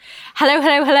Hello,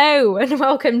 hello, hello, and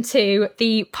welcome to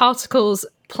the Particles,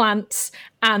 Plants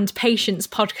and Patients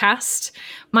podcast.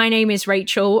 My name is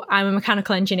Rachel. I'm a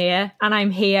mechanical engineer, and I'm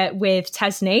here with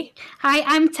Tesney. Hi,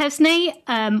 I'm Tesney.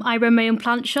 I run my own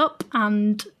plant shop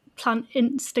and plant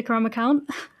Instagram account.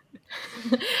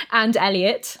 And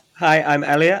Elliot. Hi, I'm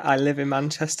Elliot. I live in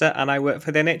Manchester and I work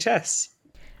for the NHS.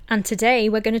 And today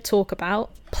we're going to talk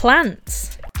about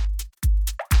plants.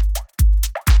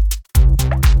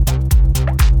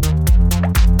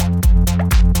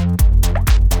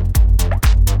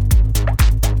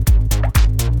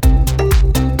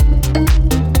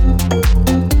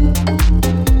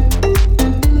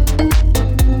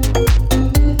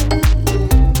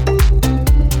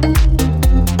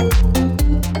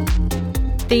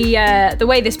 The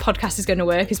way this podcast is going to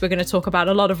work is we're going to talk about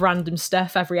a lot of random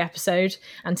stuff every episode.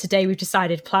 And today we've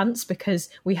decided plants because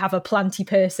we have a planty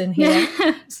person here.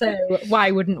 So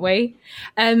why wouldn't we?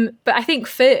 But I think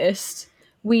first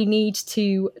we need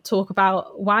to talk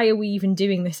about why are we even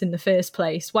doing this in the first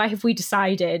place? Why have we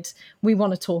decided we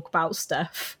want to talk about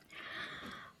stuff?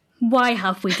 Why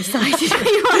have we decided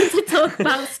we want to talk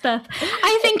about stuff?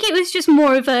 I think it was just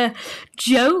more of a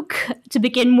joke to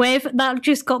begin with that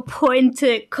just got put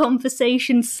into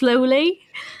conversation slowly.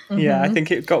 Yeah, I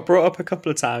think it got brought up a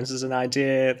couple of times as an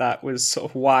idea that was sort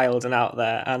of wild and out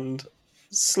there, and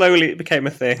slowly it became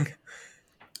a thing.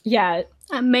 Yeah.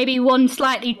 And maybe one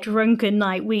slightly drunken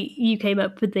night you came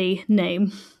up with the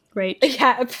name, right?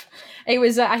 Yeah, it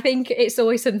was, I think it's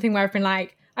always something where I've been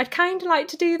like, I'd kind of like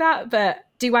to do that, but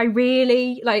do I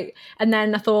really? Like, and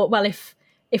then I thought, well, if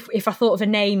I thought of a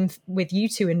name with you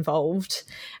two involved,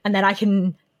 and then I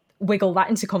can wiggle that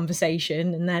into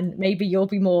conversation, and then maybe you'll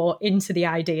be more into the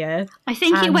idea. I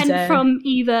think it went from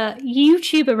either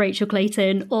YouTuber Rachel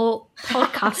Clayton or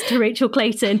podcaster Rachel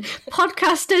Clayton.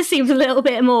 Podcaster seems a little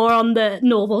bit more on the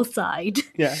normal side.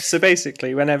 Yeah, so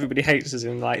basically, when everybody hates us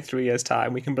in like 3 years'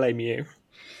 time, we can blame you.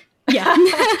 Yeah.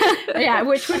 Yeah,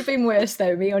 which would have been worse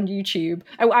though, me on YouTube.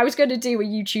 I was going to do a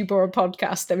YouTube or a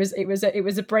podcast. It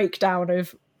was a breakdown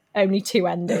of only two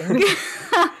endings.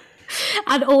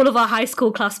 And all of our high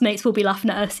school classmates will be laughing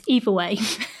at us either way.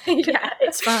 Yeah,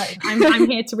 it's fine. I'm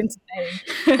here to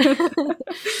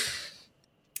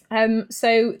entertain.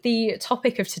 So the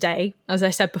topic of today, as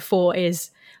I said before, is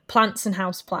plants and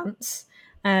houseplants.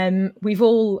 We've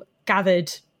all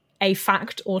gathered a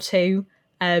fact or two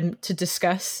to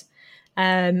discuss.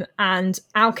 And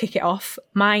I'll kick it off.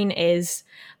 Mine is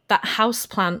that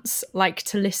houseplants like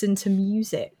to listen to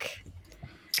music.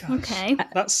 Gosh, okay.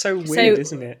 That's so weird,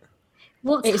 isn't it?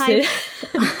 What type,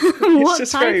 what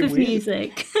type of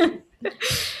music?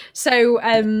 So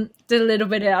I'll do a little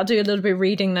bit of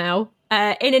reading now.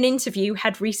 In an interview,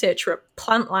 head researcher at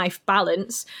Plant Life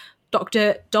Balance,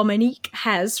 Dr. Dominique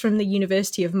Hez from the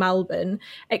University of Melbourne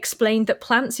explained that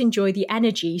plants enjoy the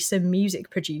energy some music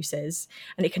produces,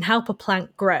 and it can help a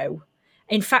plant grow.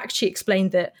 In fact, she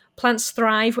explained that plants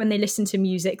thrive when they listen to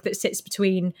music that sits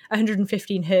between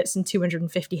 115 hertz and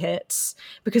 250 hertz,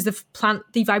 because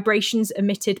the vibrations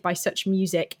emitted by such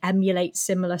music emulate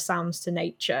similar sounds to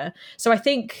nature. So I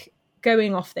think,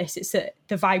 going off this, it's that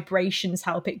the vibrations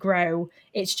help it grow.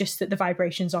 It's just that the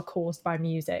vibrations are caused by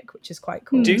music, which is quite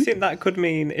cool. Do you think that could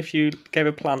mean if you gave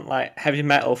a plant like heavy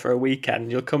metal for a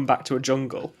weekend, you'll come back to a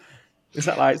jungle? Is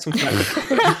that like something like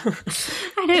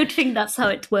that? I don't think that's how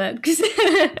it works.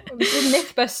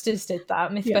 Mythbusters did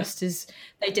that. Mythbusters,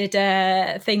 They did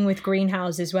a thing with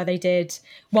greenhouses where they did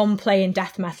one playing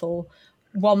death metal,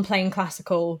 one playing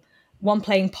classical, one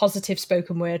playing positive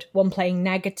spoken word, one playing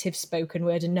negative spoken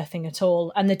word, and nothing at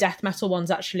all. And the death metal ones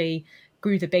actually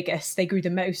grew the biggest. They grew the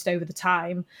most over the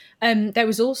time. There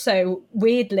was also,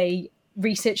 weirdly,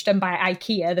 research done by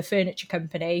IKEA, the furniture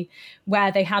company,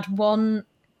 where they had one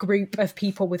group of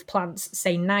people with plants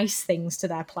say nice things to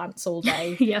their plants all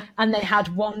day. Yeah. And they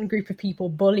had one group of people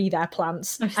bully their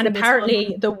plants. And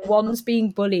apparently the ones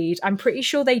being bullied, I'm pretty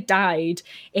sure they died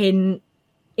in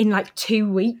like 2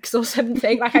 weeks or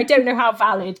something. Like, I don't know how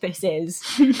valid this is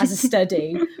as a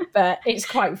study, but it's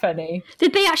quite funny.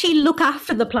 Did they actually look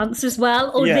after the plants as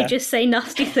well, or did they just say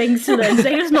nasty things to them?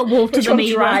 They just not water them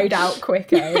either. Dried out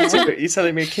quicker. Yeah. You're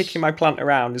telling me kicking my plant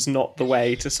around is not the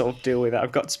way to sort of deal with it.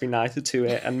 I've got to be nicer to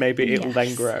it, and maybe it will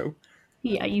then grow.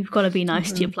 Yeah, you've got to be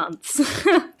nice to your plants.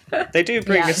 They do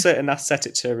bring a certain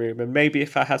aesthetic to a room, and maybe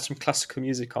if I had some classical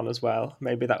music on as well,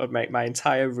 maybe that would make my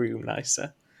entire room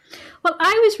nicer. Well,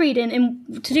 I was reading,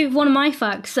 to do with one of my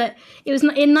facts, that it was in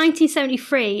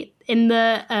 1973 in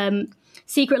the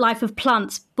Secret Life of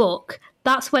Plants book.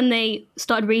 That's when they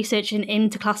started researching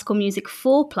into classical music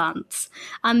for plants.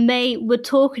 And they were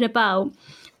talking about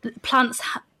plants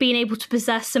being able to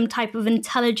possess some type of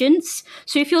intelligence.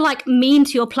 So if you're like mean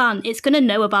to your plant, it's going to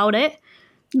know about it.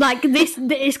 Like this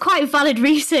is quite valid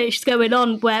research going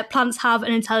on where plants have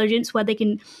an intelligence where they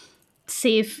can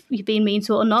see if you're being mean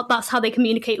to it or not. That's how they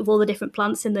communicate with all the different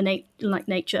plants in the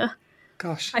nature.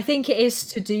 Gosh. I think it is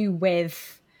to do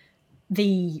with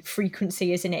the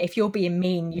frequency, isn't it? If you're being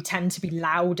mean, you tend to be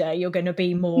louder. You're going to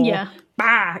be more,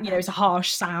 bah, it's a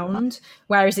harsh sound.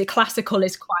 Whereas the classical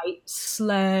is quite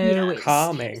slow. It's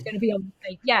calming. It's going to be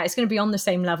it's going to be on the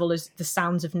same level as the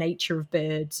sounds of nature, of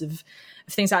birds, of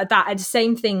things like that. And the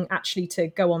same thing, actually, to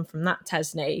go on from that,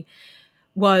 Tesney,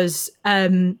 was a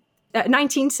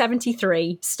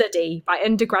 1973 study by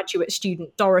undergraduate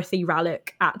student Dorothy Rallock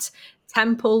at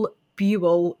Temple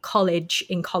Buell College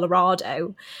in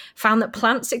Colorado found that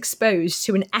plants exposed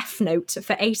to an F note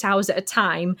for 8 hours at a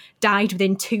time died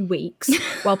within 2 weeks,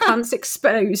 while plants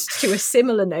exposed to a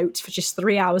similar note for just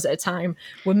 3 hours at a time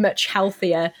were much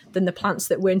healthier than the plants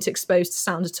that weren't exposed to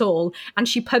sound at all. And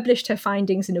she published her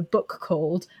findings in a book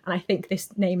called, and I think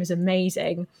this name is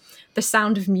amazing, The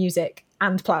Sound of Music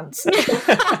and Plants.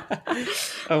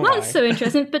 That's so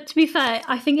interesting. But to be fair,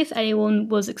 I think if anyone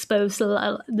was exposed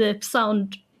to the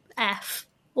sound F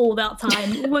all that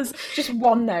time was just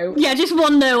one note. Yeah, just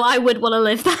one note. I would want to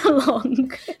live that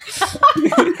long.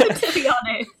 To be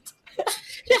honest,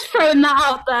 just throwing that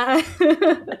out there.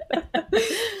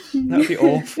 That would be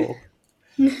awful.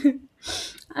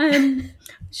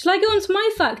 Shall I go on to my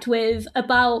fact with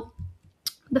about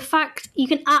the fact you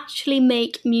can actually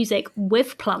make music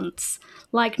with plants?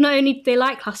 Like, not only do they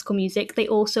like classical music, they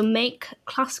also make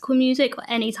classical music or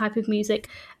any type of music.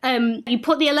 You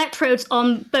put the electrodes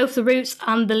on both the roots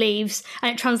and the leaves,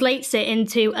 and it translates it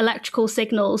into electrical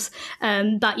signals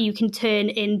that you can turn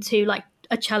into like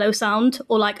a cello sound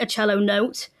or like a cello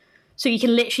note. So you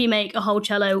can literally make a whole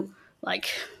cello like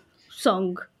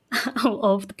song out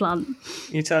of the plant.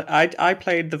 I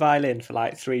played the violin for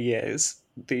like 3 years.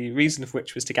 The reason of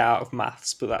which was to get out of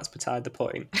maths, but that's beside the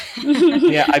point.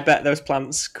 Yeah, I bet those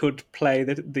plants could play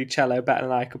the cello better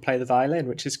than I could play the violin,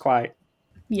 which is quite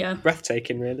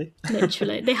breathtaking, really.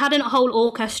 Literally. They had a whole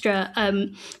orchestra,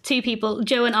 2 people,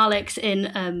 Joe and Alex,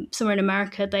 in somewhere in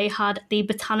America. They had the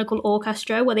botanical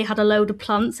orchestra where they had a load of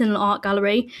plants in an art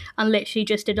gallery and literally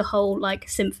just did a whole like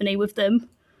symphony with them,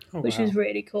 which was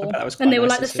really cool. And they were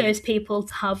like the first people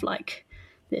to have like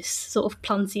this sort of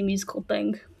planty musical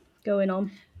thing going on.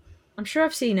 I'm sure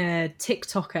I've seen a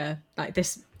TikToker like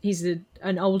this. He's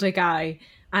an older guy,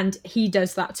 and he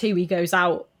does that too. He goes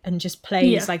out and just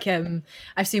plays like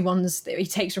I've seen ones that he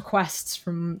takes requests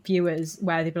from viewers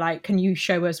where they'd be like, "Can you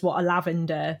show us what a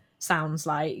lavender sounds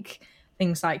like?"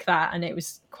 Things like that, and it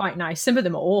was quite nice. Some of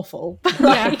them are awful,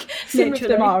 but some of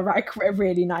them are like a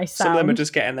really nice sound. Some of them are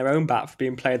just getting their own back for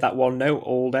being played that one note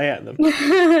all day at them.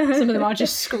 Some of them are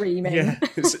just screaming. Yeah,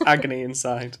 it's agony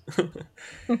inside.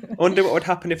 I wonder what would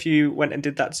happen if you went and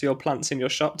did that to your plants in your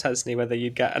shop, Tesney, whether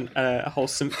you'd get a whole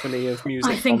symphony of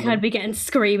music. I think I'd be getting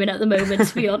screaming at the moment,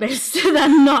 to be honest. They're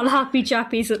not happy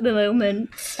chappies at the moment.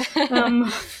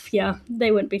 Yeah, they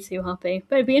wouldn't be too happy.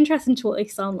 But it'd be interesting to what they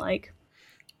sound like.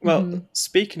 Well,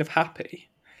 speaking of happy,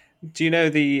 do you know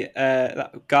the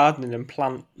that gardening and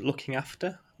plant looking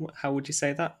after? How would you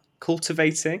say that?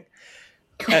 Cultivating.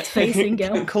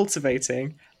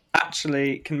 Cultivating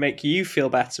actually can make you feel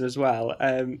better as well.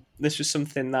 This was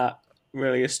something that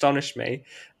really astonished me,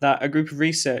 that a group of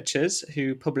researchers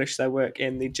who published their work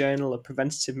in the Journal of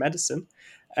Preventative Medicine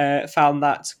found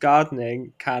that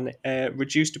gardening can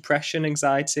reduce depression,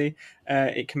 anxiety.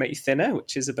 It can make you thinner,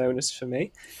 which is a bonus for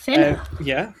me. Thinner?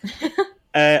 Yeah.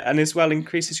 And as well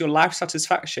increases your life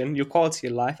satisfaction, your quality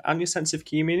of life, and your sense of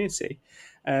community.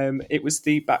 It was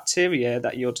the bacteria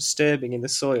that you're disturbing in the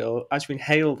soil. As you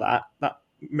inhale that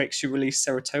makes you release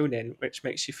serotonin, which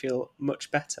makes you feel much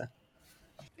better.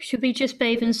 Should we just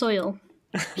bathe in soil?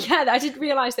 Yeah, I didn't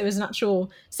realise there was an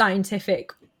actual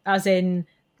scientific, as in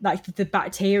like the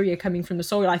bacteria coming from the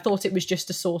soil. I thought it was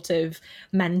just a sort of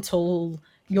mental,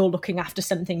 you're looking after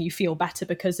something, you feel better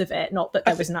because of it, not that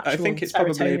there was an actual. I think it's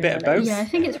probably a bit of both. Yeah, I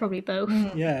think it's probably both.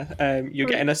 Yeah, you're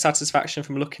getting a satisfaction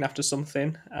from looking after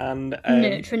something, and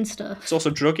nurturing stuff. It's also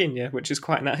drugging you, which is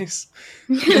quite nice.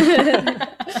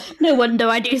 No wonder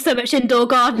I do so much indoor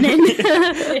gardening.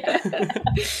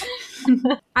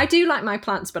 I do like my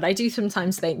plants, but I do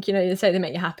sometimes think, they say they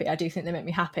make you happy. I do think they make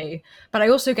me happy, but I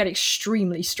also get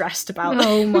extremely stressed about them.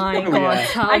 Oh my God,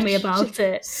 tell me about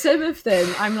it. Some of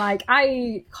them, I'm like,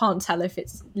 I can't tell if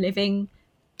it's living,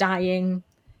 dying.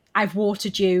 I've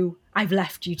watered you I've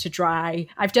left you to dry.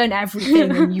 I've done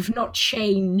everything and you've not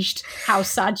changed how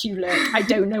sad you look. I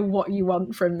don't know what you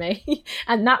want from me.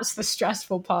 And that's the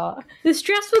stressful part. The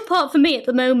stressful part for me at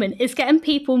the moment is getting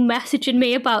people messaging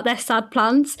me about their sad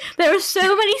plants. There are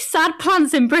so many sad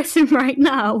plants in Britain right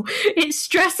now. It's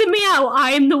stressing me out.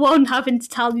 I am the one having to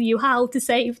tell you how to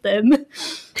save them.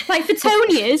 Like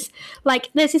Fitonias, like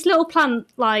there's this little plant,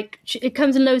 like it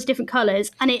comes in loads of different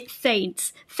colours and it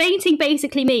faints. Fainting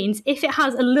basically means if it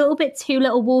has a little bit too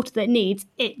little water that it needs,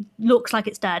 it looks like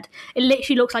it's dead. It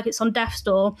literally looks like it's on death's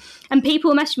door. And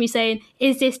people message me saying,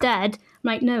 is this dead? I'm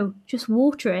like, no, just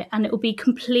water it and it will be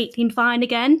completely fine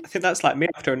again. I think that's like me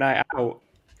after a night out.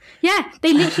 Yeah,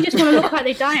 they literally just want to look like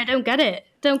they die. I don't get it.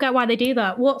 Don't get why they do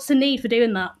that. What's the need for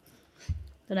doing that?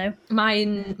 Don't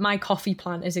know. My coffee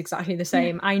plant is exactly the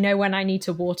same. I know when I need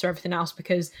to water everything else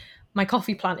because my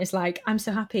coffee plant is like, I'm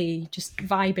so happy just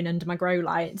vibing under my grow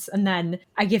lights. And then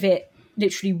I give it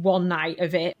literally one night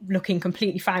of it looking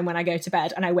completely fine when I go to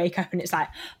bed and I wake up and it's like,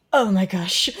 oh my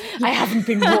gosh, I haven't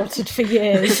been watered for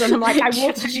years. And I'm like, I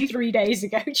watered you 3 days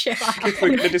ago, chill out. If we're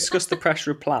going to discuss the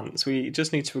pressure of plants, we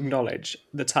just need to acknowledge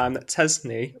the time that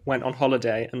Tesney went on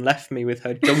holiday and left me with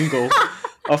her jungle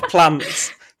of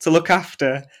plants to look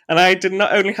after, and I did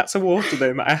not only had to water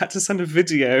them, I had to send a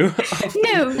video of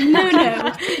No.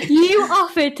 You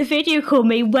offered to video call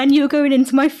me when you were going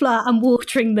into my flat and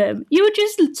watering them. You were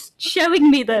just showing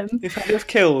me them. If I have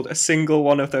killed a single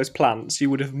one of those plants,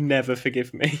 you would have never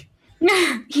forgive me.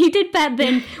 You did better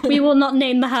than, we will not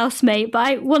name the housemate,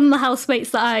 but one of the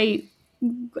housemates that I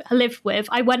lived with,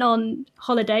 I went on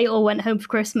holiday or went home for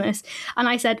Christmas and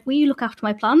I said, will you look after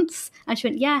my plants? And she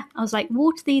went, yeah. I was like,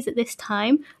 water these at this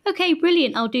time. Okay,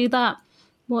 brilliant, I'll do that.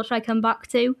 What did I come back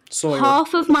to? Soil.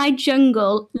 Half of my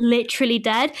jungle literally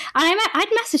dead. And I'd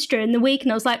messaged her in the week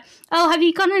and I was like, oh, have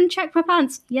you gone and checked my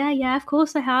plants? Yeah, of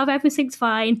course I have. Everything's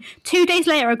fine. 2 days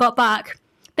later, I got back.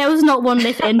 There was not one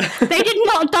living. They did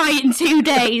not die in 2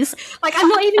 days. Like, I'm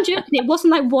not even joking. It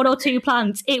wasn't like 1 or 2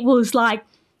 plants. It was like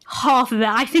half of it.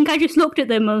 I think I just looked at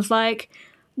them and was like,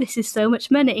 this is so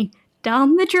much money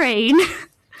down the drain.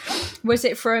 Was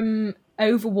it from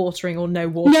overwatering or no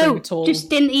watering at all? No, just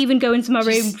didn't even go into my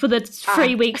room for the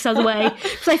 3 weeks I was away.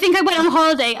 So I think I went on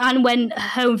holiday and went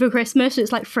home for Christmas. So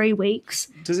it's like 3 weeks.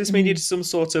 Does this mean you did some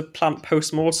sort of plant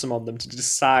post-mortem on them to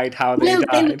decide how they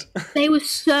died? They were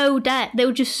so dead. They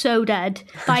were just so dead.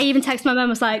 But I even texted my mum,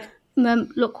 was like,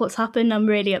 Mum, look what's happened. I'm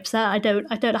really upset. I don't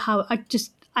know how,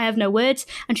 I have no words.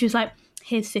 And she was like,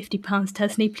 here's £50,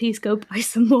 Tesney, please go buy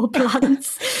some more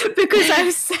plants. Because I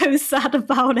was so sad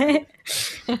about it.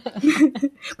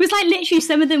 It was like literally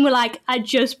some of them were like, I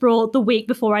just brought the week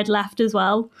before I'd left as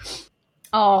well.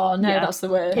 Oh no, that's the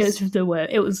worst. It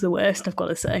was the worst, I've got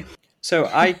to say. So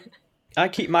I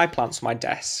keep my plants on my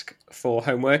desk for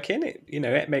home working.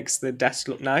 It makes the desk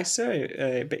look nicer,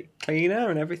 a bit cleaner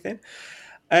and everything.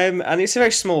 And it's a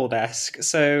very small desk,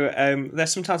 so they're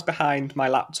sometimes behind my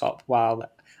laptop while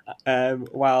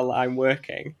I'm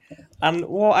working. And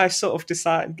what I sort of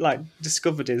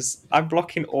discovered is I'm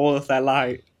blocking all of their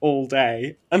light all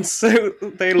day, and so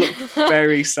they look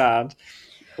very sad.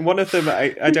 One of them,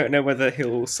 I don't know whether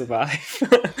he'll survive.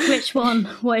 Which one?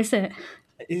 What is it?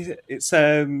 It's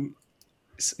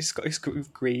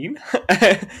got green.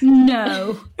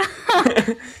 No.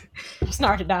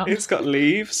 Snarted down. It's got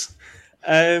leaves.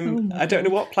 I don't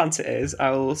know what plant it is.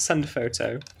 I'll send a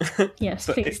photo. Yes,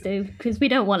 please do, because we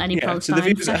don't want any plants. To the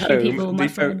viewers at home, my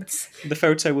friends. The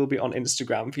photo will be on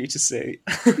Instagram for you to see.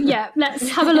 Yeah, let's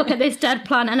have a look at this dead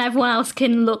plant, and everyone else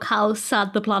can look how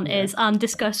sad the plant is and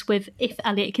discuss with if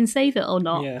Elliot can save it or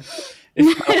not. Yeah.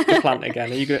 If not the plant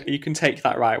again, you can take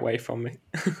that right away from me.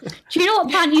 Do you know what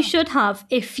plant you should have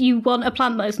if you want a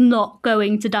plant that is not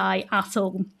going to die at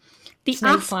all? The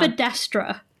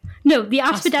Aspidestra. No, the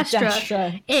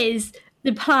Aspidestra is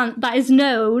the plant that is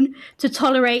known to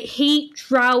tolerate heat,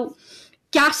 drought,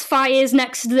 gas fires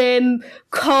next to them,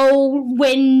 cold,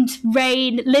 wind,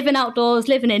 rain, living outdoors,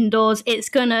 living indoors. It's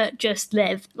gonna just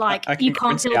live. Like, you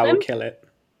can't kill them. I will kill it.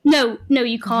 No,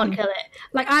 you can't kill it.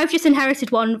 Like, I've just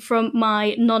inherited one from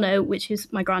my nonno, which is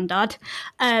my granddad,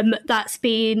 that's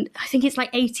been, I think it's like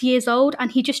 80 years old,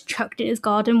 and he just chucked it in his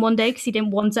garden one day because he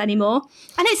didn't want it anymore.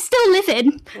 And it's still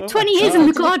living. 20 years in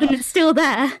the garden, it's still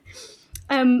there.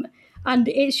 And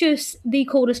it's just the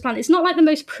coolest plant. It's not like the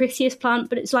most prettiest plant,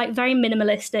 but it's like very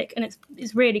minimalistic, and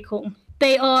it's really cool.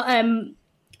 They are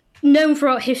known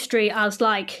throughout history as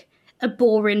like a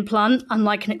boring plant and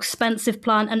like an expensive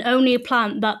plant, and only a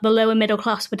plant that the lower middle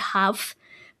class would have,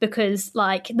 because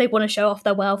like they want to show off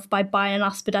their wealth by buying an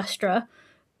Aspidestra,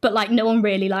 but like no one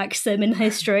really likes them in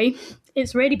history.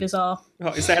 It's really bizarre. Oh,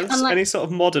 is there like- any sort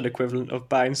of modern equivalent of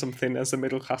buying something as a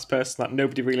middle-class person that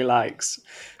nobody really likes?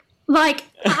 Like,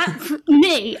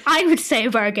 me, I would say a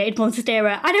variegated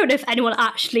Monstera. I don't know if anyone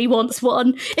actually wants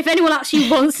one. If anyone actually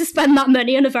wants to spend that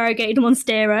money on a variegated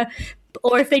Monstera,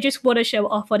 or if they just want to show it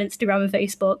off on Instagram and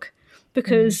Facebook.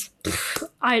 Because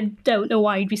I don't know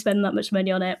why you'd be spending that much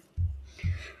money on it.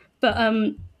 But,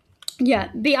 yeah,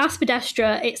 the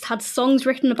Aspidestra, it's had songs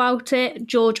written about it.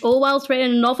 George Orwell's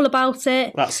written a novel about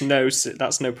it. That's no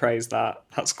praise,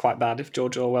 That's quite bad if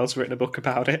George Orwell's written a book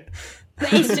about it.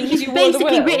 He's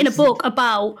basically written a book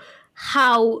about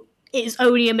how it's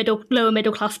only a lower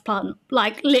middle class plant.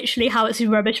 Like, literally how it's a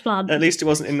rubbish plant. At least it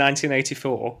wasn't in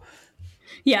 1984.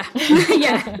 Yeah.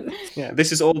 Yeah. Yeah,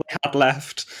 this is all they had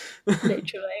left.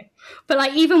 Literally. But,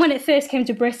 like, even when it first came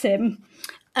to Britain,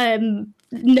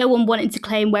 no one wanted to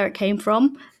claim where it came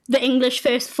from. The English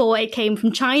first thought it came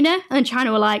from China, and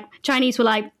Chinese were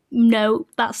like, no,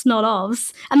 that's not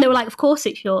ours. And they were like, of course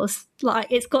it's yours. Like,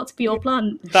 it's got to be your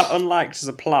plant. That unliked as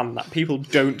a plant that people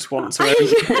don't want to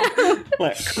own.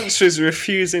 Like, countries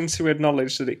refusing to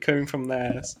acknowledge that it came from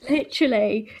theirs.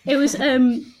 Literally. It was,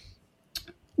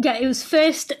 it was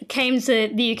first came to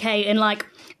the UK in, like,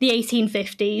 the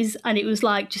 1850s, and it was,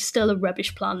 like, just still a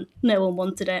rubbish plant. No one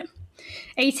wanted it.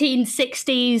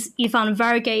 1860s, you found a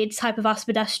variegated type of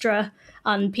Aspidestra,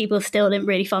 and people still didn't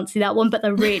really fancy that one, but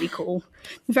they're really cool.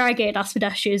 Variegated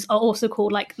Aspidestras are also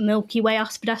called, like, Milky Way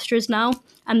Aspidestras now,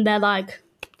 and they're like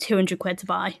 £200 to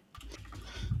buy.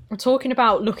 We're talking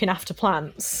about looking after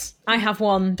plants. I have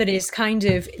one that is kind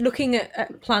of looking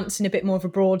at plants in a bit more of a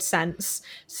broad sense.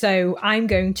 So I'm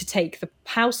going to take the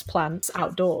house plants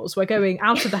outdoors. We're going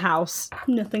out of the house,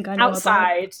 Nothing I know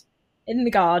outside, about. in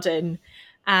the garden,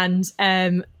 and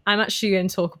I'm actually going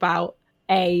to talk about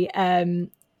a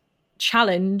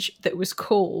challenge that was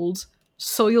called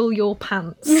Soil Your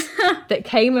Pants that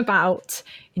came about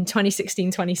in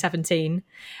 2016-2017.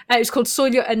 It was called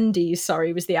Soil Your Undies,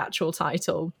 was the actual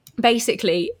title.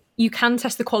 Basically, you can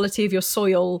test the quality of your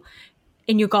soil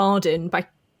in your garden by,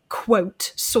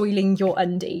 quote, soiling your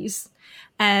undies.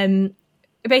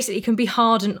 Basically, it can be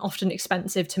hard and often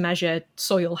expensive to measure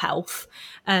soil health.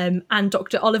 And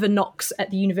Dr. Oliver Knox at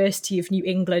the University of New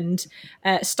England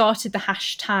started the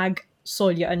hashtag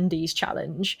Soil Your Undies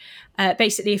challenge.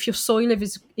 Basically, if your soil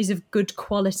is of good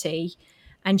quality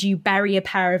and you bury a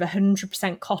pair of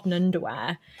 100% cotton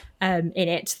underwear in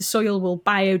it, the soil will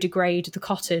biodegrade the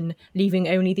cotton, leaving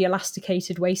only the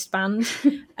elasticated waistband.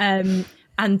 And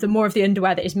the more of the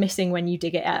underwear that is missing when you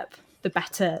dig it up, the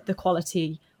better the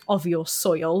quality of your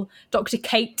soil. Dr.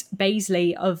 Kate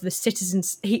Baisley of the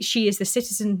she is the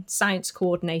Citizen Science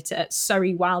Coordinator at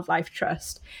Surrey Wildlife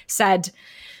Trust, said,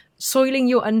 "Soiling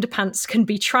your underpants can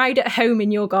be tried at home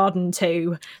in your garden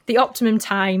too. The optimum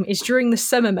time is during the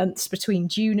summer months between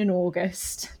June and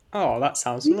August." Oh, that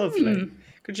sounds lovely.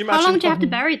 Could you imagine? How long do you have to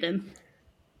bury them?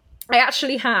 I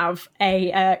actually have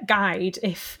a guide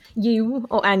if you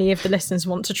or any of the listeners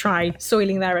want to try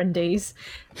soiling their undies.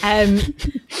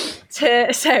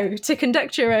 To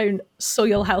conduct your own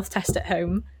soil health test at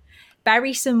home,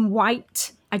 bury some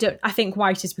white. I think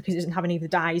white is because it doesn't have any of the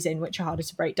dyes in, which are harder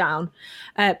to break down.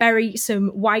 Bury some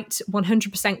white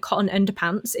 100% cotton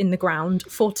underpants in the ground,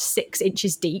 4 to 6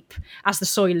 inches deep, as the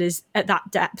soil is at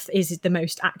that depth is the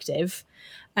most active.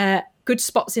 Good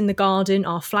spots in the garden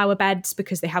are flower beds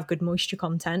because they have good moisture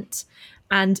content.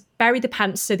 And bury the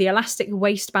pants so the elastic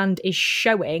waistband is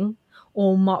showing,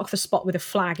 or mark the spot with a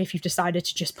flag if you've decided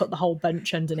to just put the whole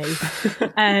bunch underneath.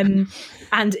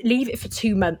 And leave it for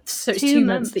 2 months. So it's 2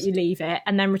 months that you leave it,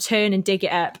 and then return and dig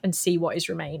it up and see what is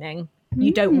remaining.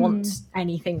 You don't want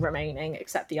anything remaining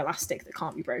except the elastic that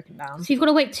can't be broken down. So you've got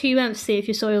to wait 2 months to see if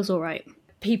your soil's all right.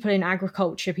 People in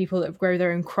agriculture, people that grow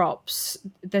their own crops,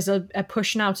 there's a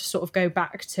push now to sort of go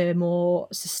back to more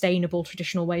sustainable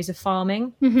traditional ways of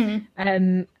farming.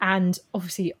 And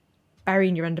obviously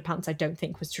burying your underpants, I don't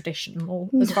think was traditional.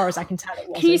 As far as I can tell, it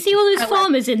wasn't. Can you see all those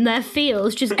farmers in their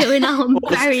fields just going out and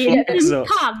burying pants?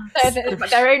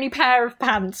 Their only pair of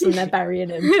pants and they're burying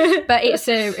them. But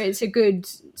it's a good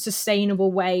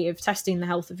sustainable way of testing the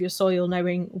health of your soil,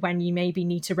 knowing when you maybe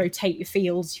need to rotate your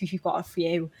fields if you've got a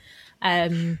few.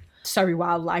 Surrey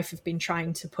Wildlife have been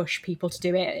trying to push people to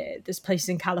do it. There's places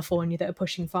in California that are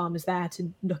pushing farmers there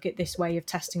to look at this way of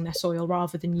testing their soil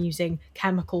rather than using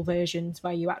chemical versions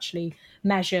where you actually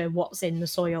measure what's in the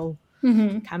soil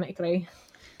chemically.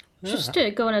 Just to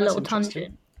go on a little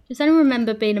tangent. Does anyone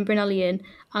remember being in Brynellian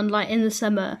and, like, in the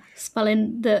summer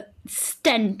smelling the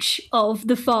stench of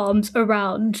the farms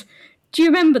around? Do you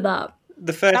remember that?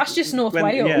 the first. That's just North when-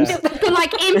 Wales. yeah. But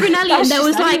like in Brunellian, That's there just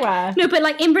was like anywhere. no, but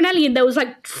like in Brunellian, there was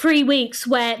like 3 weeks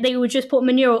where they would just put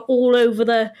manure all over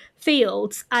the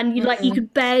fields, and you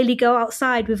could barely go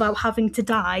outside without having to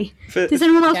die. For- Does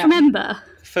anyone else Yeah. remember?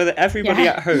 For everybody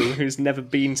Yeah. at home who's never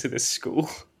been to this school,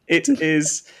 it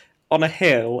is on a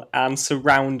hill and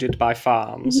surrounded by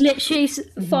farms. Literally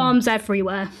farms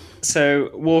everywhere, So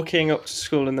walking up to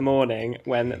school in the morning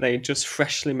when they just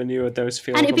freshly manured those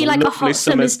fields and it'd be on like a lovely hot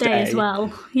summer's day as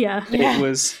well. Yeah. It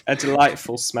was a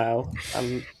delightful smell,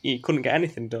 and you couldn't get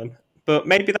anything done. But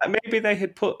maybe they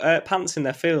had put plants in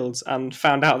their fields and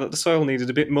found out that the soil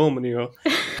needed a bit more manure.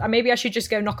 Maybe I should just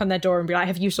go knock on their door and be like,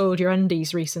 have you soiled your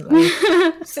undies recently?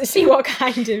 See what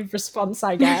kind of response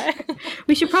I get.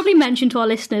 We should probably mention to our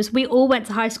listeners, we all went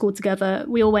to high school together.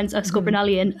 We all went to Ysgol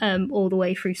Brunellian all the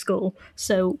way through school.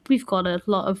 So we've got a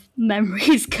lot of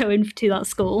memories going to that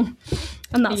school.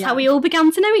 And that's how we all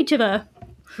began to know each other.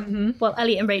 Well,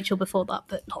 Elliot and Rachel before that,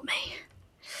 but not me.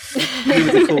 We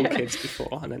were the cool kids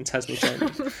before, and then Tesney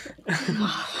joined.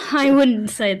 I wouldn't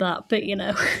say that, but you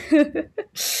know.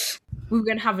 We were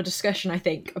going to have a discussion, I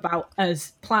think, about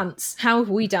us plants. How have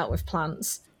we dealt with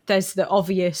plants? There's the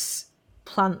obvious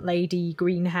plant lady,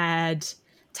 green-haired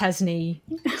Tesney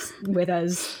with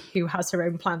us, who has her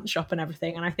own plant shop and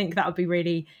everything. And I think that would be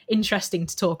really interesting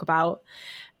to talk about.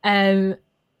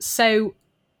 So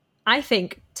I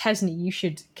think, Tesney, you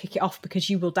should kick it off because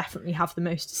you will definitely have the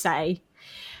most to say.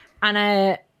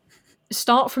 And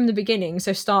start from the beginning.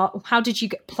 So how did you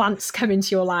get plants come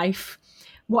into your life?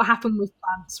 What happened with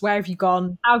plants? Where have you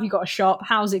gone? How have you got a shop?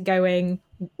 How's it going?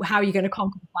 How are you going to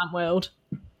conquer the plant world?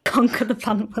 Conquer the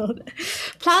plant world.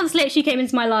 Plants literally came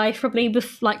into my life probably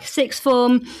with like sixth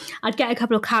form. I'd get a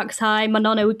couple of cacti. My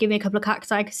nonna would give me a couple of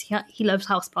cacti because he loves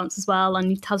houseplants as well,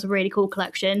 and he has a really cool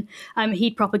collection.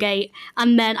 He'd propagate.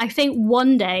 And then I think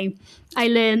one day I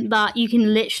learned that you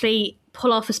can literally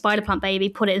pull off a spider plant baby,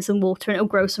 put it in some water, and it'll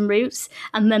grow some roots.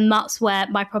 And then that's where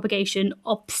my propagation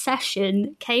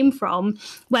obsession came from,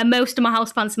 where most of my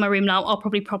houseplants in my room now are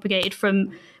probably propagated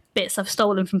from bits I've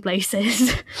stolen from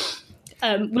places.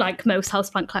 Like most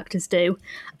houseplant collectors do.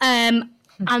 And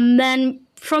then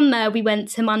from there, we went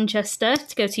to Manchester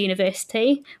to go to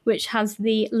university, which has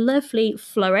the lovely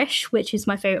Flourish, which is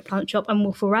my favourite plant shop and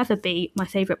will forever be my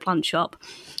favourite plant shop.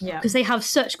 Yeah. Because they have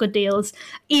such good deals.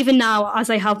 Even now,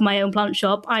 as I have my own plant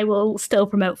shop, I will still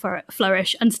promote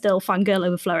Flourish and still fangirl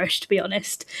over Flourish, to be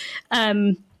honest.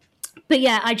 But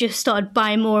yeah, I just started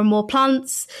buying more and more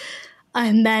plants.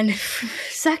 And then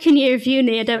second year of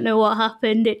uni, I don't know what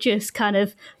happened. It just kind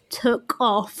of took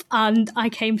off, and I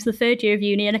came to the third year of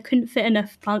uni and I couldn't fit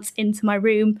enough plants into my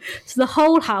room. So the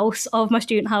whole house of my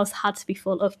student house had to be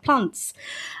full of plants.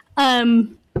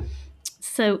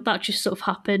 So that just sort of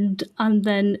happened. And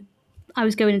then I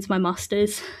was going into my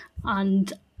master's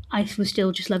and I was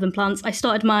still just loving plants. I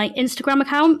started my Instagram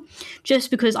account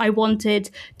just because I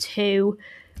wanted to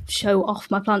show off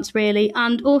my plants, really,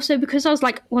 and also because I was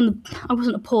like I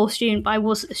wasn't a poor student, but I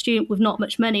was a student with not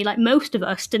much money. Like most of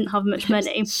us didn't have much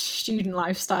money. Student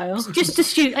lifestyle. Just a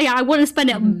student. Yeah, I want to spend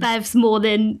it on bevs more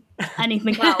than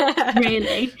anything else,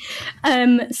 really.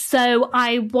 So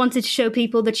I wanted to show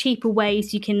people the cheaper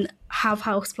ways you can have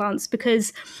houseplants,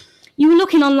 because you were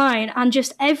looking online and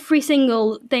just every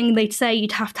single thing they'd say,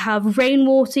 you'd have to have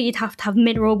rainwater, you'd have to have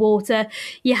mineral water,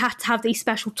 you had to have these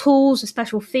special tools, a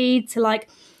special feed to like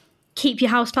keep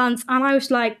your houseplants. And I was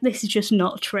like, this is just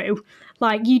not true.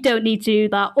 Like, you don't need to do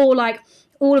that. Or like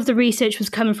all of the research was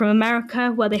coming from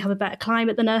America, where they have a better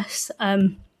climate than us.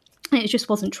 And it just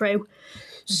wasn't true.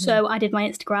 So I did my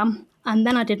Instagram, and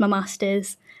then I did my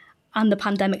masters, and the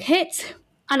pandemic hit.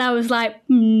 And I was like,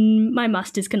 my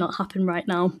masters cannot happen right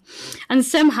now. And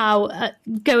somehow,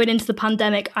 going into the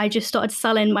pandemic, I just started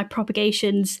selling my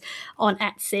propagations on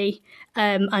Etsy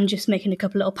and just making a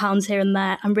couple little pounds here and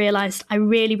there, and realised I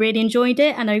really, really enjoyed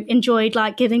it. And I enjoyed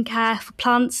like giving care for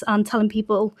plants and telling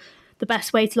people the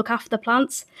best way to look after the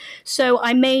plants. So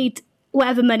I made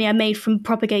whatever money I made from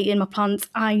propagating my plants,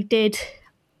 I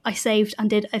saved and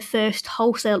did a first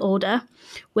wholesale order,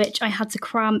 which I had to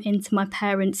cram into my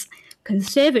parents'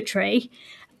 conservatory,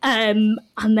 and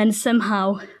then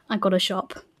somehow I got a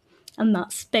shop. And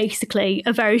that's basically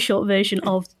a very short version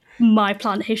of my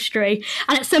plant history.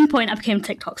 And at some point I became a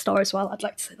TikTok star as well. I'd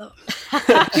like to say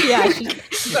that. Yeah,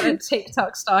 she's got a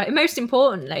TikTok star. And most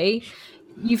importantly,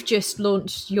 you've just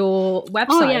launched your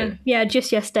website. Oh yeah,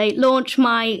 just yesterday. Launched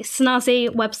my snazzy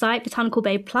website, Botanical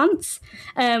Babe Plants,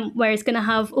 where it's going to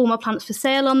have all my plants for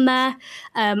sale on there.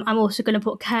 I'm also going to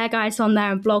put care guides on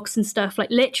there and blogs and stuff,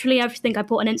 like literally everything I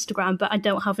put on Instagram, but I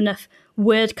don't have enough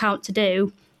word count to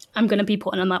do. I'm going to be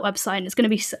putting on that website, and it's going to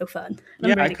be so fun. I'm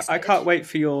really I excited. can't wait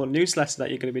for your newsletter that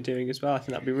you're going to be doing as well. I think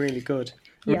that'd be really good.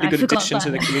 Yeah, Really I good forgot addition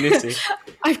to the that. community.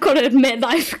 I've got to admit that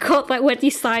I forgot that when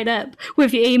you sign up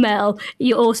with your email,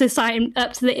 you also sign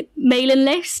up to the mailing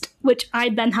list, which I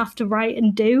then have to write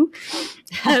and do.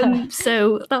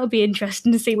 So that would be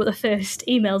interesting to see what the first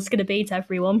email is going to be to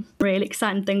everyone. Really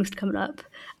exciting things coming up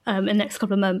in the next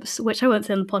couple of months, which I won't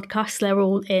say on the podcast. They're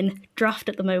all in draft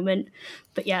at the moment.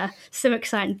 But yeah, some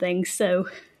exciting things. So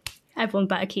everyone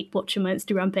better keep watching my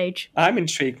Instagram page. I'm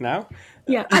intrigued now.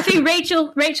 Yeah, I think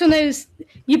Rachel knows.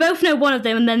 You both know one of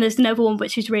them, and then there's another one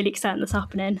which is really exciting that's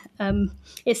happening.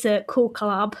 It's a cool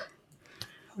collab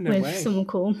No with way. someone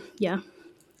cool. Yeah,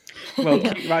 Well,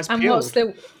 keep your eyes And peeled.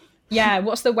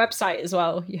 what's the website as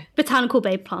well? Yeah,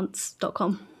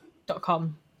 botanicalbabeplants.com.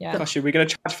 .com. Yeah. Gosh, are we going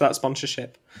to charge for that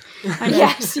sponsorship? I know.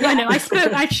 Yes, I know.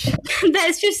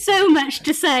 There's just so much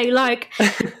to say. Like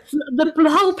the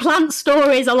whole plant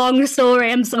story is a long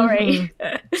story. I'm sorry.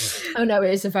 Oh no, it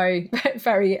is a very,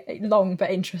 very long but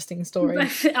interesting story.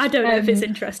 I don't know if it's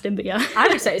interesting, but yeah. I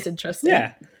would say it's interesting.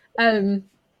 Yeah.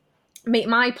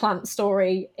 My plant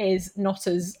story is not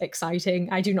as exciting.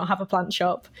 I do not have a plant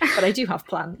shop, but I do have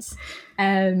plants.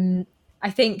 I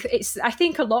think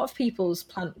a lot of people's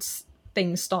plants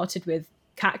things started with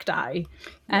cacti,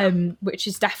 which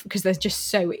is definitely because they're just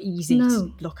so easy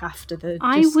to look after.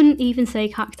 I wouldn't even say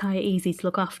cacti are easy to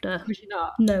look after. Would you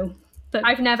not? No. But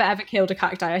I've never ever killed a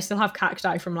cacti. I still have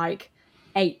cacti from like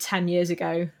 8-10 years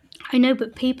ago. I know,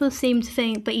 but people seem to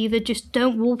think that either just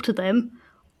don't water them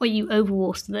or you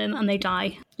overwater them and they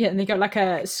die. Yeah, and they go like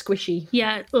a squishy.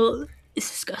 Yeah, ugh, it's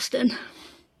disgusting.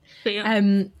 But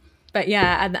yeah. But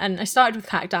yeah, and I started with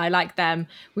cacti, I like them.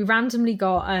 We randomly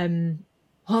got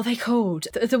what are they called?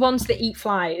 The ones that eat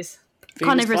flies.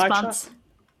 Carnivorous flytrap? plants.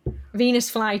 Venus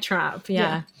flytrap,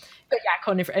 yeah. But yeah,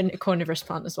 carnivorous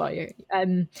plant as well. Yeah.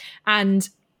 And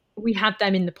we had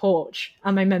them in the porch,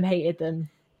 and my mum hated them.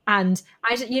 And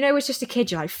as just a kid,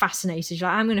 you're like fascinated.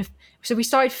 You're like, So we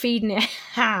started feeding it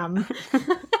ham.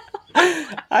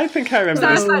 I think I remember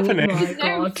this happening. There's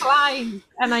no flies,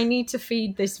 and I need to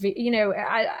feed this.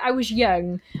 I was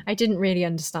young. I didn't really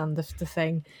understand the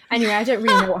thing. Anyway, I don't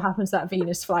really know what happens to that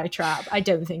Venus flytrap. I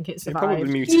don't think it It survived. probably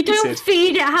You mutated. don't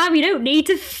feed it ham. You don't need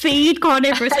to feed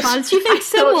carnivorous plants. You think I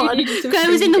thought you someone needed to goes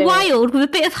feed in the it. wild with a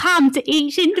bit of ham to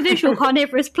each individual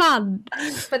carnivorous plant?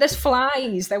 But there's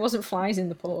flies. There wasn't flies in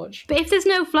the porch. But if there's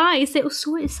no flies, it will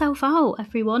sort itself out,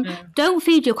 everyone. Don't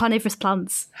feed your carnivorous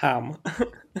plants. Ham.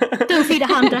 Don't feed a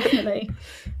ham, definitely.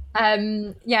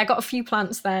 I got a few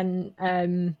plants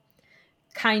then,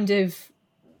 kind of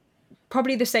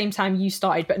probably the same time you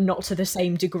started, but not to the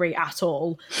same degree at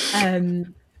all.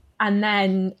 And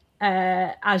then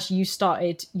as you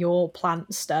started your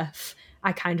plant stuff,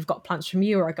 I kind of got plants from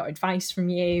you, or I got advice from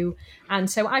you. And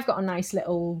so I've got a nice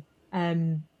little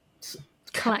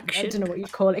Collection. I don't know what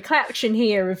you'd call it, collection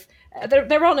here of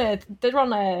they're on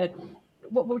a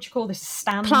what would you call this,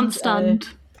 stand? Plant stand.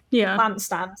 Yeah. Plant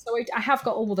stand. So I have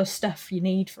got all the stuff you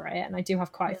need for it, and I do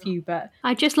have quite a few, but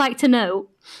I'd just like to note,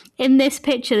 in this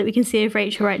picture that we can see of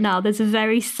Rachel right now, there's a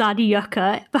very sad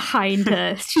yucca behind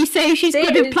her. She says she's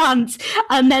good at plants,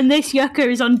 and then this yucca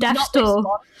is on death's not this door.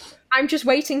 one. I'm just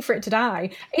waiting for it to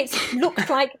die. It's looked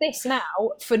like this now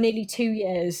for nearly 2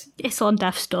 years. It's on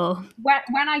death's door.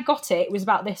 When I got it, it was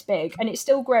about this big, and it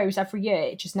still grows every year.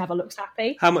 It just never looks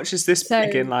happy. How much is this So-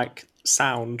 big in like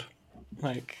sound?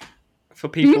 Like for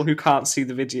people who can't see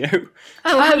the video.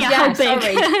 Oh yeah, how big?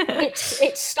 Sorry.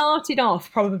 It started off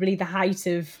probably the height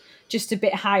of just a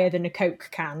bit higher than a Coke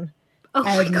can. Oh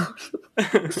my god.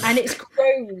 And it's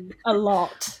grown a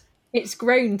lot. It's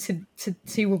grown to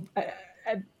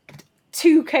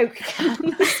 2 Coke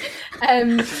cans,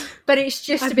 but it's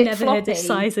just a I've bit never floppy. heard this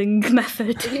sizing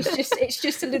method. It's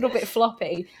just a little bit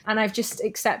floppy, and I've just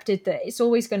accepted that it's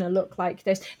always going to look like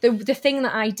this. The thing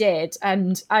that I did,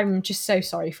 and I'm just so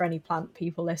sorry for any plant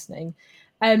people listening,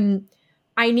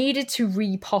 I needed to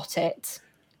repot it,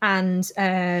 and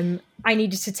I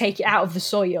needed to take it out of the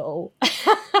soil.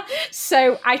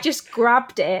 So I just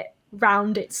grabbed it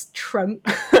round its trunk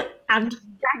and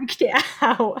yanked it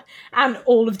out, and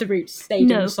all of the roots stayed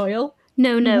in the soil.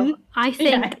 No. I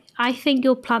think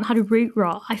your plant had a root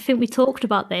rot. I think we talked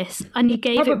about this, and you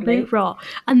gave Probably. it root rot,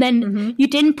 and then you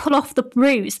didn't pull off the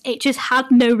roots. It just had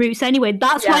no roots anyway.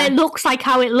 That's why it looks like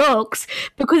how it looks,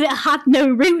 because it had no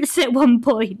roots at one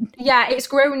point. Yeah, it's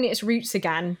grown its roots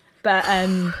again, but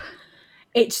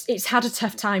it's had a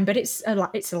tough time, but it's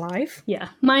alive. Yeah,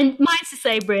 mine's the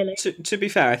same, really. To be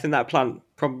fair, I think that plant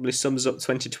probably sums up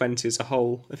 2020 as a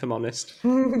whole, if I'm honest.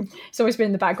 It's always been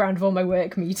in the background of all my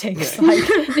work meetings. Like,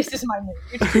 this is my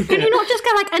mood. Can you not just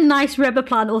get like a nice rubber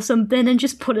plant or something and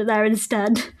just put it there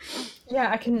instead? Yeah,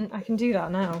 I can do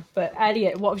that now. But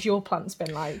Elliot, what have your plants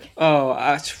been like?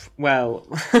 Oh, well,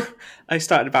 I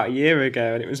started about a year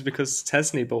ago, and it was because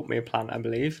Tesney bought me a plant, I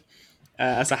believe,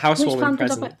 as a housewarming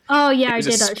present. Oh yeah, it was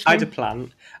I did a actually. spider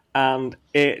plant, and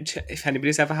if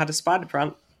anybody's ever had a spider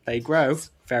plant, they grow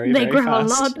very They very grow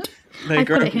fast. a lot. They I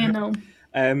grow. put it here now.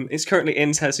 It's currently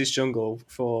in Tesney's jungle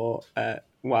for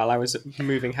while I was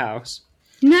moving house.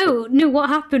 No, what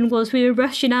happened was we were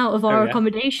rushing out of our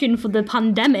accommodation for the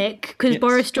pandemic because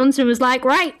Boris Johnson was like,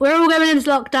 right, we're all going into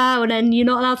lockdown and you're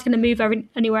not allowed to move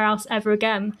anywhere else ever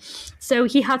again. So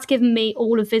he had given me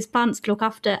all of his plants to look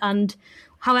after, and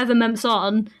however months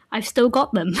on, I've still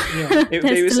got them. Yeah.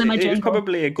 It was jungle.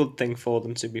 probably a good thing for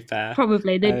them, to be fair.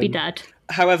 Probably, they'd be dead.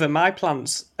 However, my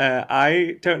plants,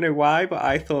 I don't know why, but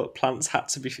I thought plants had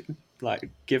to be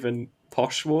like given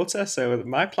posh water, so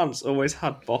my plants always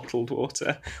had bottled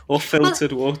water or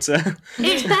filtered water.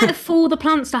 It's better for the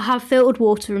plants to have filtered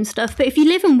water and stuff, but if you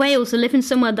live in Wales or live in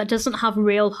somewhere that doesn't have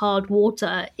real hard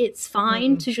water, it's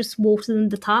fine to just water them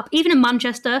the tap. Even in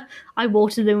Manchester, I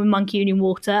water them with Mancunian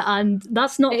water, and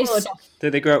that's not good.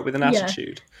 Did they grow up with an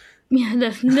attitude? Yeah,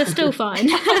 they're still fine.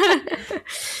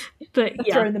 But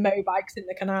yeah, throwing the motorbikes in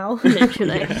the canal.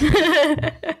 literally.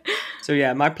 So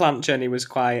yeah, my plant journey was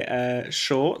quite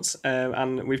short,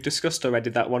 and we've discussed already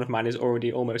that one of mine is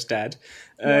already almost dead.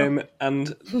 And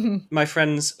my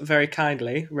friends very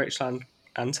kindly, Rachel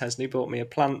and Tesney, bought me a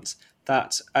plant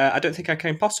that I don't think I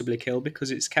can possibly kill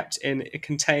because it's kept in a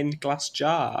contained glass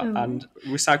jar and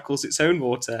recycles its own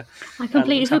water. I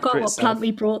completely forgot what plant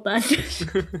we brought then.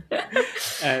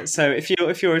 So if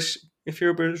you're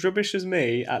as rubbish as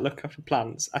me at looking after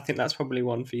plants, I think that's probably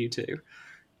one for you too.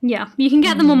 Yeah, you can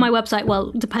get them on my website. Well,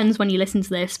 it depends when you listen to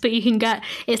this, but you can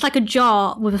it's like a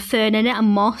jar with a fern in it and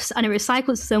moss, and it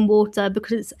recycles its own water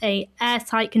because it's a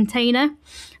airtight container.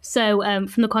 So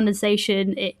from the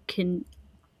condensation, it can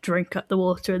drink up the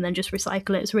water and then just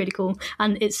recycle it. It's really cool,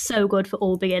 and it's so good for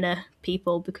all beginner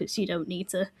people because you don't need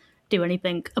to do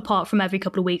anything apart from every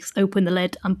couple of weeks open the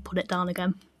lid and put it down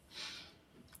again.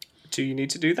 Do you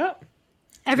need to do that?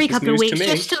 Every couple of weeks,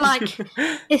 just to like,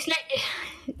 it's like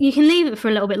you can leave it for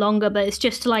a little bit longer, but it's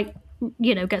just to like,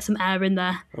 get some air in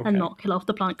there and not kill off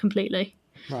the plant completely.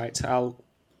 Right, I'll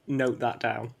note that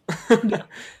down. Yeah.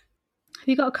 Have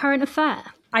you got a current affair?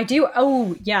 I do.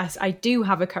 Oh, yes, I do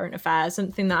have a current affair,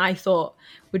 something that I thought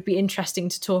would be interesting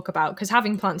to talk about, because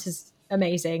having plants is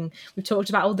amazing. We've talked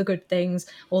about all the good things,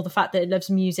 all the fact that it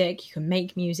loves music, you can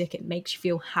make music, it makes you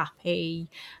feel happy,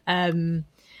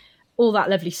 all that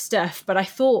lovely stuff. But I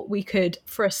thought we could,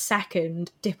 for a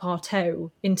second, dip our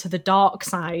toe into the dark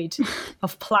side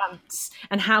of plants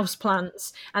and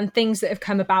houseplants and things that have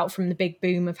come about from the big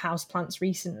boom of houseplants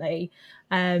recently.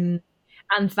 And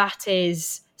that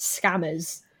is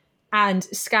scammers. And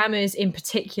scammers in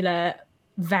particular,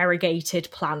 variegated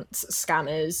plants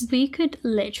scammers. We could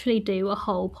literally do a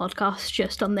whole podcast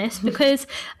just on this because...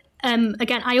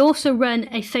 again, I also run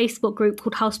a Facebook group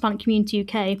called Houseplant Community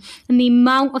UK, and the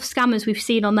amount of scammers we've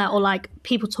seen on there, or like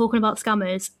people talking about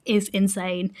scammers, is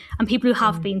insane. And people who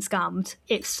have been scammed,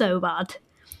 it's so bad,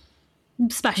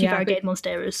 especially variegated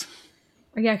monsteras.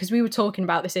 Yeah, because we were talking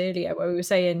about this earlier, where we were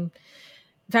saying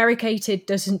variegated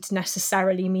doesn't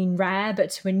necessarily mean rare, but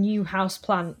to a new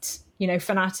houseplant,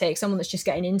 fanatic, someone that's just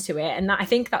getting into it. And I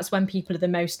think that's when people are the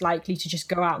most likely to just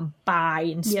go out and buy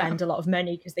and spend a lot of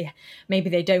money because maybe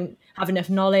they don't have enough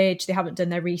knowledge, they haven't done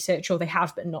their research, or they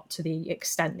have, but not to the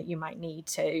extent that you might need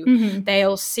to. Mm-hmm.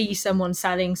 They'll see someone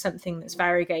selling something that's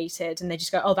variegated and they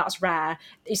just go, oh, that's rare.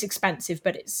 It's expensive,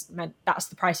 but that's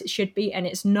the price it should be. And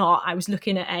it's not. I was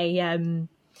looking at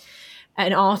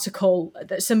an article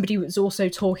that somebody was also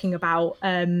talking about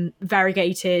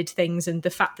variegated things and the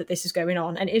fact that this is going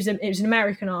on, and it was an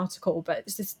American article, but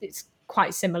it's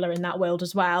quite similar in that world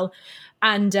as well.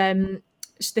 And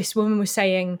this woman was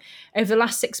saying, over the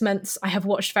last 6 months, I have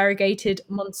watched variegated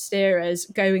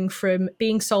monsteras going from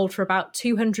being sold for about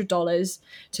 $200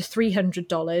 to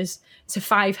 $300 to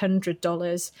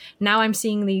 $500. Now I'm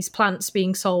seeing these plants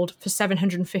being sold for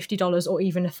 $750 or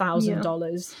even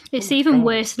 $1,000. It's even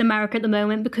worse in America at the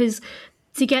moment because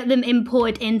to get them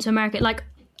imported into America, like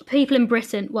people in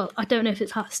Britain, well, I don't know if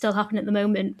it's still happening at the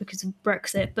moment because of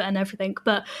Brexit and everything,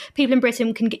 but people in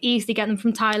Britain can easily get them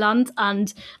from Thailand,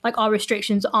 and like our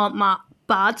restrictions aren't that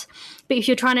bad. But if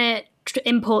you're trying to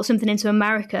import something into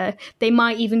America, they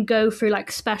might even go through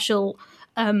like special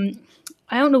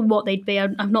I don't know what they'd be.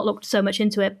 I've not looked so much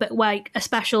into it, but like a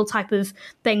special type of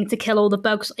thing to kill all the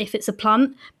bugs if it's a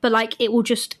plant. But like it will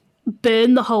just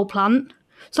burn the whole plant.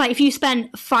 So like if you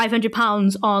spent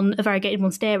 £500 on a variegated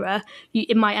monstera,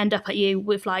 it might end up at you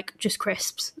with like just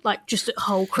crisps, like just a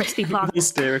whole crispy plant.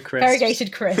 Monstera crisps.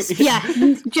 Variegated crisps. Yeah,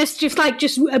 just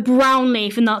a brown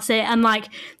leaf and that's it. And like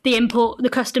the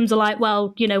customs are like,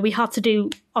 well, you know, we had to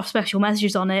do our special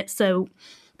messages on it, so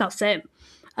that's it.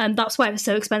 And that's why it's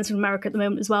so expensive in America at the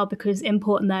moment as well, because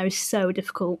importing there is so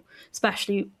difficult,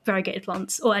 especially variegated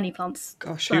plants or any plants.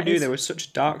 Gosh, who knew there was such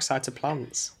a dark side to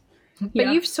plants?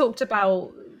 But you've talked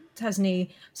about, hasn't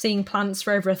he, seeing plants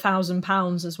for over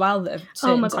 £1,000 as well. That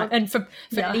Oh my God. And for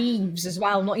leaves as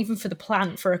well, not even for the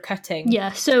plant, for a cutting.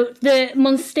 Yeah, so the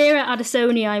Monstera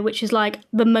addisonii, which is like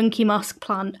the monkey musk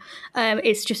plant,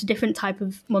 it's just a different type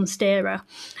of Monstera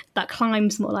that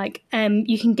climbs more like.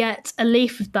 You can get a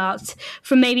leaf of that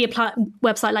from maybe a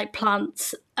website like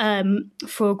Plants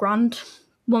for £1,000.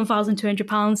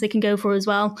 £1,200 they can go for as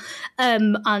well.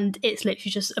 And it's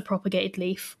literally just a propagated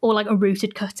leaf or like a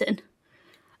rooted cutting.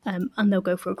 And they'll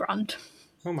go for £1,000.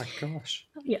 Oh my gosh.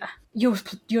 Yeah.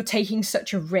 You're taking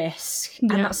such a risk, and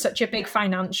that's such a big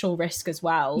financial risk as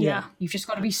well. Yeah. You've just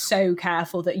got to be so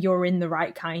careful that you're in the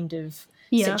right kind of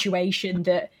situation,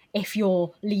 that if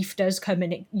your leaf does come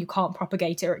and you can't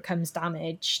propagate it or it comes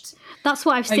damaged, that's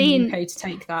what I've seen. Are you okay to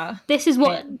take that? This is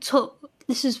what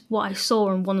I saw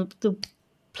on one of the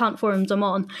plant forums I'm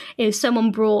on, is someone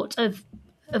brought a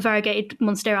variegated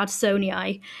Monstera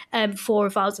addisonii for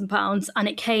 £1,000, and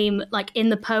it came like in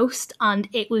the post, and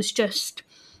it was just,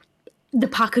 the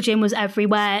packaging was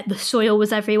everywhere, the soil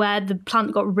was everywhere, the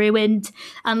plant got ruined,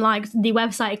 and like the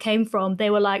website it came from, they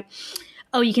were like,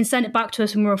 oh, you can send it back to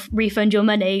us and we'll refund your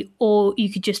money, or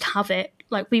you could just have it.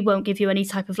 Like, we won't give you any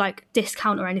type of like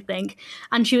discount or anything.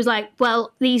 And she was like,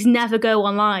 well, these never go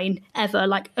online ever,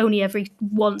 like only every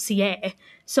once a year.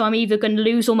 So I'm either going to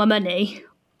lose all my money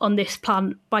on this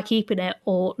plant by keeping it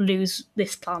or lose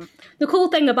this plant. The cool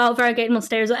thing about variegated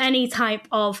monsteras or any type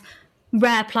of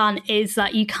rare plant is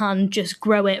that you can just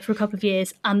grow it for a couple of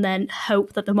years and then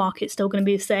hope that the market's still going to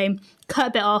be the same. Cut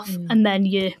a bit off and then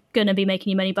you're going to be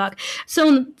making your money back.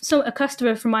 So a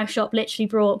customer from my shop literally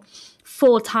brought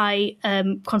 4 Thai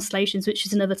constellations, which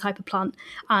is another type of plant,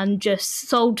 and just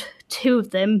sold 2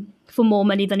 of them for more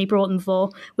money than he brought them for,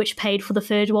 which paid for the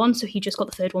third one. So he just got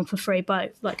the third one for free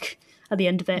by like at the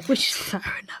end of it, which is fair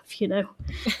enough, you know.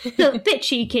 A bit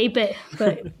cheeky, but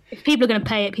if people are going to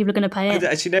pay it, people are going to pay it.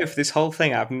 Actually, no, for this whole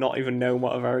thing, I've not even known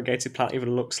what a variegated plant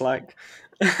even looks like.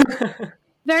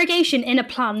 Variegation in a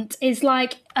plant is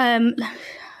like,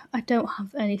 I don't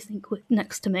have anything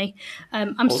next to me.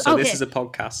 This is a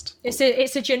podcast.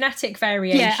 It's a genetic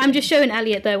variation. Yeah, I'm just showing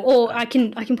Elliot though, or I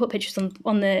can put pictures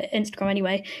on the Instagram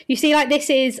anyway. You see, like this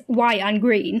is white and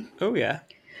green. Oh yeah.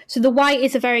 So the white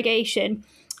is a variegation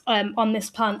on this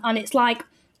plant, and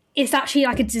it's actually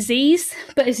like a disease,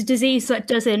 but it's a disease that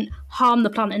doesn't harm the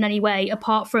plant in any way,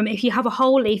 apart from if you have a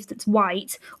whole leaf that's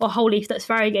white or a whole leaf that's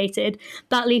variegated,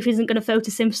 that leaf isn't going to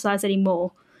photosynthesize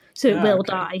anymore. So it will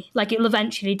die. Like, it'll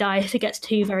eventually die if it gets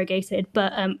too variegated.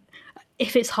 But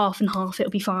if it's half and half,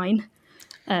 it'll be fine.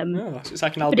 So it's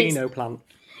like an albino plant.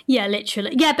 Yeah,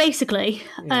 literally. Yeah, basically.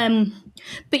 Yeah.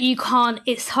 But you can't...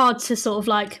 It's hard to sort of,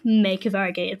 like, make a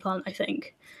variegated plant, I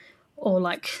think. Or,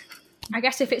 like... I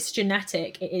guess if it's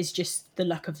genetic, it is just the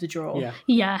luck of the draw.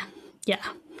 Yeah.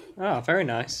 Oh, very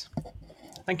nice.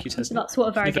 Thank you, Tessie. So that's what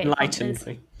a variegated plant is.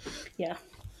 Me. Yeah.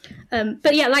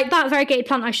 But yeah, like that variegated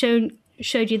plant I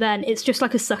showed you then, it's just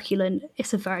like a succulent.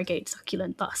 It's a variegated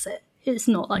succulent, that's it. It's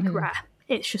not like rare.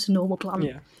 It's just a normal plant.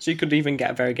 Yeah. So you could even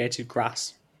get variegated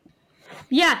grass.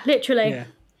 Yeah, literally. Yeah.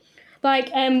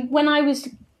 Like when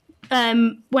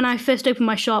I first opened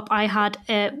my shop, I had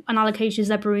an Alocasia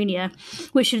zebrania,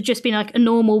 which had just been like a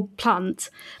normal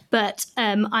plant, but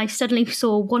I suddenly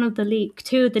saw 2 of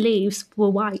the leaves were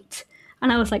white,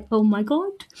 and I was like, oh my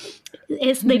god,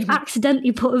 they've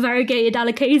accidentally put a variegated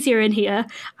Alocasia in here.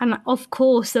 And of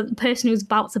course, the person who was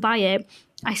about to buy it,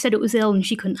 I said it was ill and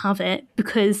she couldn't have it,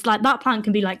 because like that plant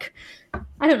can be like,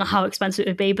 I don't know how expensive it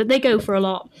would be, but they go for a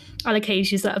lot.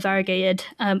 Alocasias that are variegated,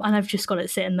 and I've just got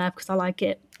it sitting there because I like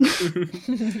it.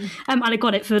 And I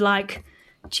got it for like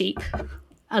cheap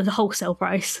at the wholesale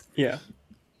price. Yeah.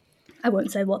 I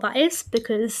won't say what that is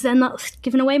because then that's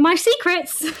giving away my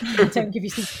secrets. Don't give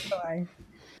your secrets away.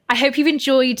 I hope you've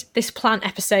enjoyed this plant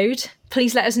episode.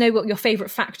 Please let us know what your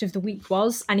favourite fact of the week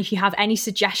was, and if you have any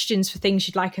suggestions for things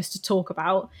you'd like us to talk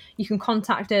about, you can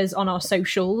contact us on our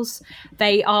socials.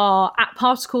 They are at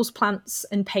Particles, Plants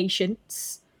and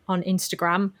Patients on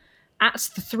Instagram, at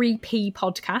the 3P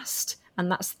Podcast,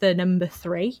 and that's the number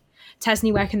 3.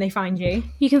 Tesney, where can they find you?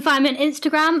 You can find me on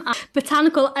Instagram at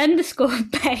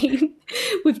botanical_babe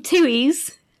with 2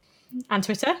 E's. And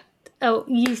Twitter? Oh,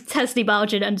 use Tesney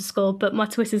Balgin_, but my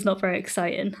Twitter's not very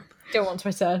exciting. Don't want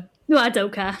Twitter. No, I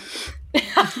don't care.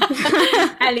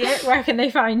 Elliot, where can they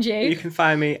find you? You can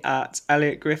find me at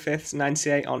Elliot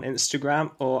Griffiths98 on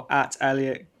Instagram or at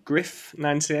Elliot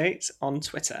Griff98 on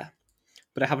Twitter.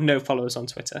 But I have no followers on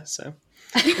Twitter, so...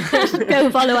 Go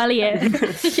follow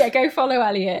Elliot. Yeah, go follow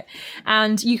Elliot.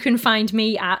 And you can find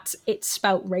me at It's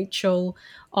Spelt Rachel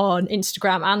on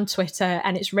Instagram and Twitter,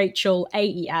 and it's Rachel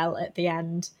AEL at the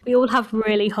end. We all have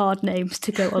really hard names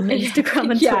to go on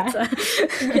Instagram and Twitter.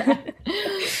 Yeah.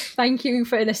 Thank you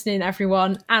for listening,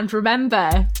 everyone. And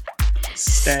remember,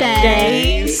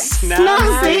 Stay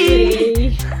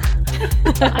snazzy.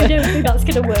 I don't think that's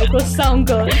going to work or sound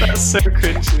good. That's so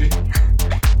cringy.